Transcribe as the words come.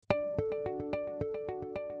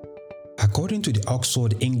According to the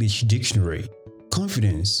Oxford English Dictionary,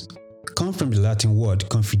 confidence comes from the Latin word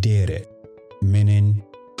confidere, meaning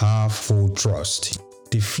have full trust.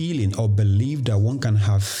 The feeling or belief that one can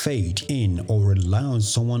have faith in or rely on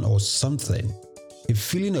someone or something. A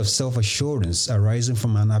feeling of self-assurance arising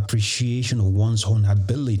from an appreciation of one's own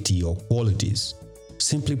ability or qualities.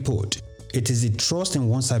 Simply put, it is the trust in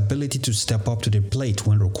one's ability to step up to the plate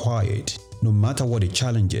when required, no matter what the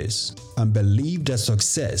challenge is, and believe that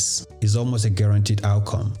success is almost a guaranteed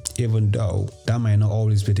outcome, even though that might not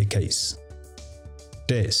always be the case.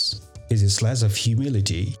 This is a slice of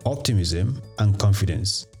humility, optimism, and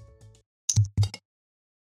confidence.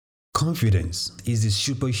 Confidence is the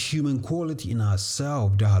superhuman quality in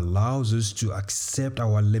ourselves that allows us to accept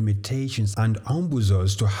our limitations and humbles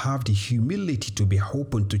us to have the humility to be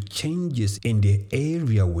open to changes in the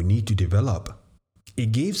area we need to develop.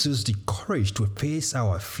 It gives us the courage to face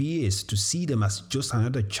our fears, to see them as just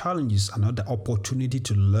another challenge, another opportunity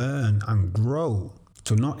to learn and grow.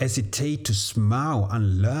 To not hesitate to smile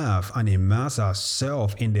and laugh and immerse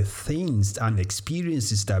ourselves in the things and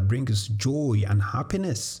experiences that bring us joy and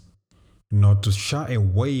happiness. Not to shy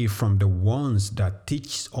away from the ones that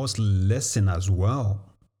teach us lessons as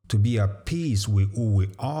well. To be at peace with who we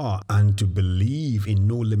are and to believe in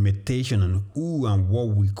no limitation on who and what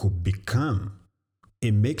we could become.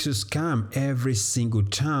 It makes us calm every single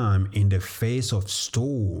time in the face of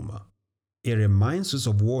storm. It reminds us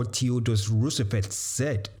of what Theodore Roosevelt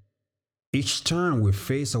said. Each time we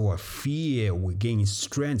face our fear, we gain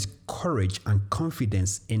strength, courage, and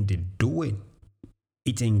confidence in the doing.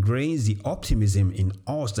 It ingrains the optimism in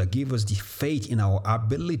us that gives us the faith in our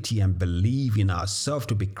ability and belief in ourselves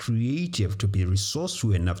to be creative, to be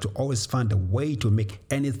resourceful enough to always find a way to make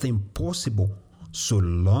anything possible so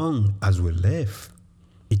long as we live.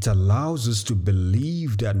 It allows us to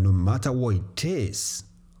believe that no matter what it is,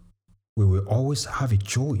 we will always have a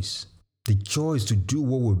choice. The choice to do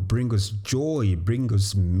what will bring us joy, bring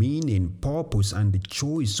us meaning, purpose, and the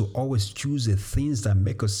choice to always choose the things that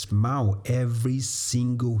make us smile every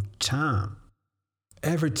single time.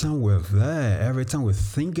 Every time we're there, every time we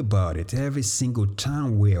think about it, every single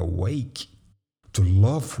time we're awake. To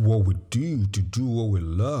love what we do, to do what we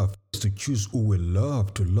love, to choose who we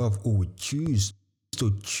love, to love who we choose,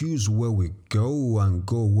 to choose where we go and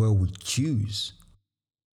go where we choose.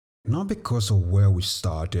 Not because of where we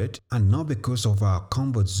started and not because of our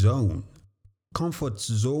comfort zone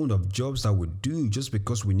of jobs that we do just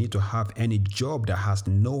because we need to have any job that has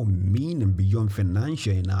no meaning beyond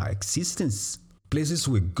financial in our existence. Places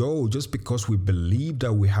we go just because we believe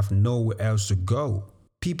that we have nowhere else to go.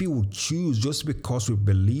 People we choose just because we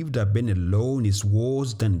believe that being alone is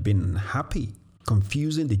worse than being unhappy,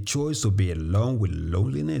 confusing the choice to be alone with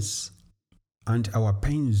loneliness. And our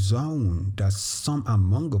pain zone that some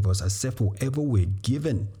among us accept whatever we're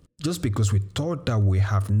given just because we thought that we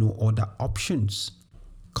have no other options.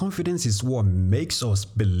 Confidence is what makes us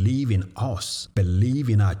believe in us, believe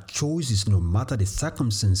in our choices no matter the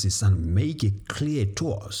circumstances, and make it clear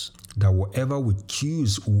to us that whatever we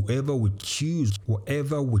choose, whoever we choose,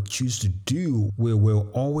 whatever we choose to do, we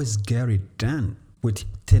will always get it done. With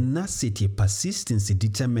tenacity, persistency,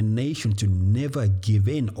 determination to never give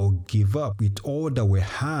in or give up. With all that we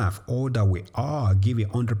have, all that we are, give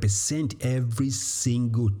it 100% every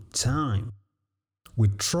single time. We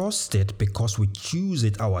trust it because we choose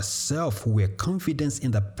it ourselves. We have confidence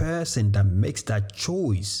in the person that makes that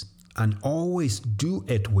choice. And always do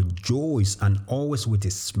it with joy and always with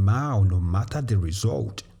a smile no matter the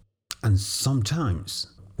result. And sometimes,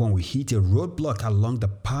 when we hit a roadblock along the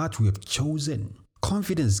path we have chosen,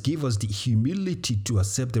 confidence gives us the humility to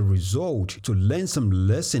accept the result, to learn some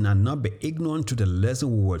lesson and not be ignorant to the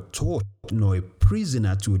lesson we were taught, nor a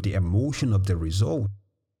prisoner to the emotion of the result.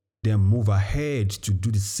 Then move ahead to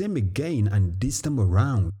do the same again, and this time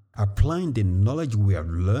around, applying the knowledge we have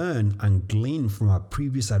learned and gleaned from our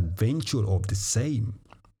previous adventure of the same.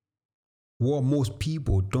 What most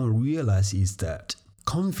people don't realize is that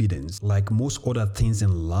confidence, like most other things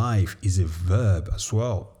in life, is a verb as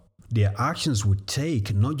well. They are actions we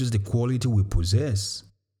take, not just the quality we possess.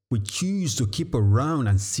 We choose to keep around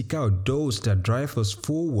and seek out those that drive us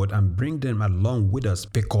forward and bring them along with us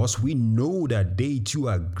because we know that they too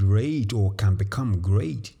are great or can become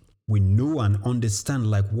great. We know and understand,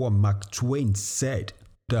 like what Mark Twain said,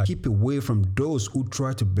 that keep away from those who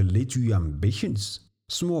try to belittle your ambitions.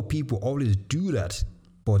 Small people always do that,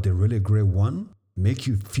 but the really great one make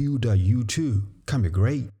you feel that you too can be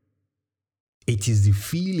great. It is the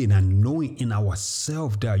feeling and knowing in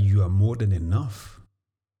ourselves that you are more than enough.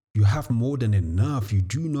 You have more than enough. You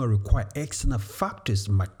do not require external factors,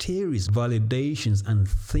 materials, validations, and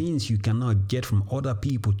things you cannot get from other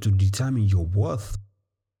people to determine your worth.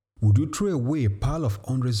 Would you throw away a pile of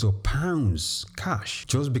hundreds of pounds cash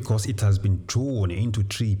just because it has been torn into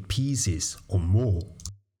 3 pieces or more?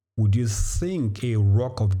 Would you think a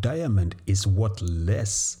rock of diamond is worth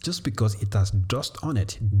less just because it has dust on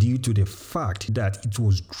it due to the fact that it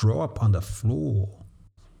was dropped on the floor?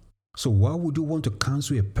 So why would you want to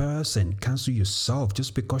cancel a person, cancel yourself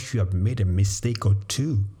just because you have made a mistake or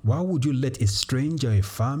two? Why would you let a stranger, a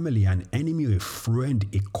family, an enemy, or a friend,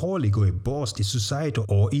 a colleague, or a boss, a society,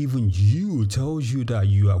 or even you tells you that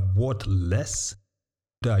you are worth less?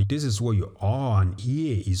 That this is where you are and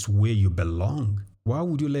here is where you belong? Why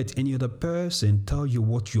would you let any other person tell you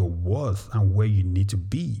what you're worth and where you need to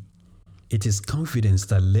be? It is confidence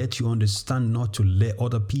that lets you understand not to let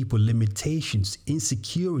other people's limitations,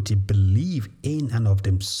 insecurity, believe in and of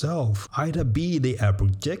themselves, either be they are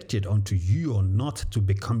projected onto you or not, to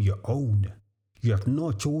become your own. You have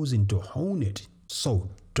not chosen to own it, so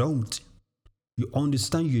don't. You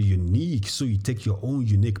understand you're unique, so you take your own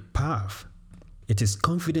unique path. It is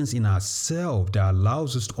confidence in ourselves that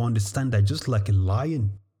allows us to understand that just like a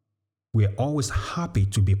lion, we're always happy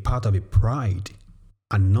to be part of a pride,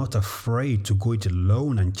 and not afraid to go it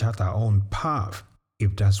alone and chart our own path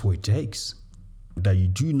if that's what it takes. That you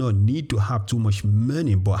do not need to have too much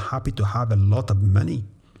money but happy to have a lot of money.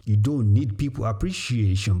 You don't need people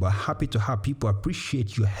appreciation but happy to have people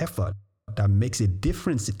appreciate your effort. That makes a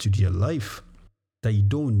difference to your life. That you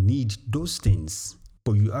don't need those things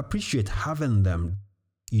but you appreciate having them.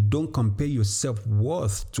 You don't compare your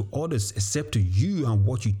self-worth to others except to you and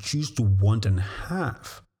what you choose to want and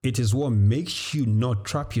have. It is what makes you not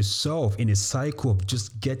trap yourself in a cycle of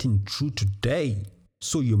just getting through today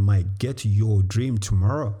so you might get your dream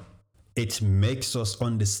tomorrow. It makes us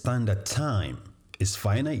understand that time is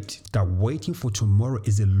finite, that waiting for tomorrow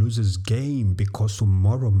is a loser's game because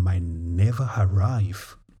tomorrow might never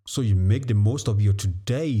arrive. So you make the most of your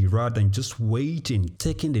today rather than just waiting,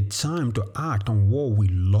 taking the time to act on what we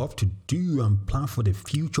love to do and plan for the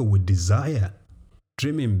future with desire.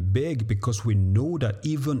 Dreaming big because we know that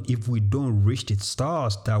even if we don't reach the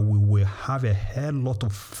stars, that we will have a hell lot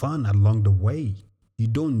of fun along the way. You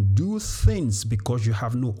don't do things because you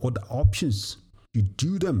have no other options. You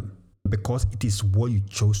do them because it is what you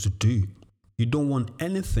chose to do. You don't want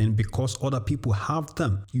anything because other people have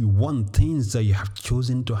them. You want things that you have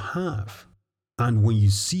chosen to have. And when you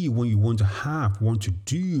see what you want to have, want to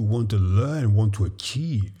do, want to learn, want to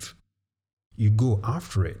achieve, you go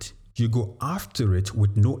after it. You go after it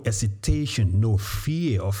with no hesitation, no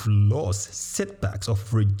fear of loss, setbacks,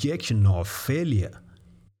 of rejection or failure.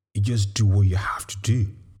 You just do what you have to do.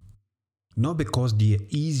 Not because they are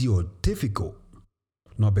easy or difficult.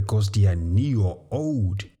 Not because they are new or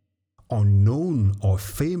old, unknown or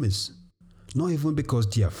famous. Not even because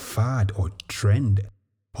they are fad or trend.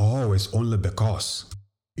 Always only because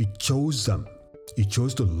you chose them. You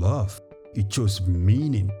chose to love. You chose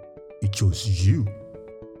meaning. You chose you.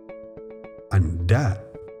 And that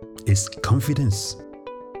is confidence.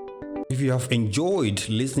 If you have enjoyed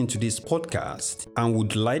listening to this podcast and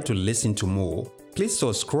would like to listen to more, please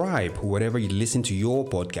subscribe wherever you listen to your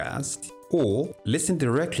podcast or listen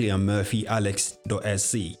directly on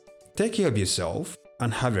murphyalex.sc. Take care of yourself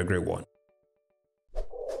and have a great one.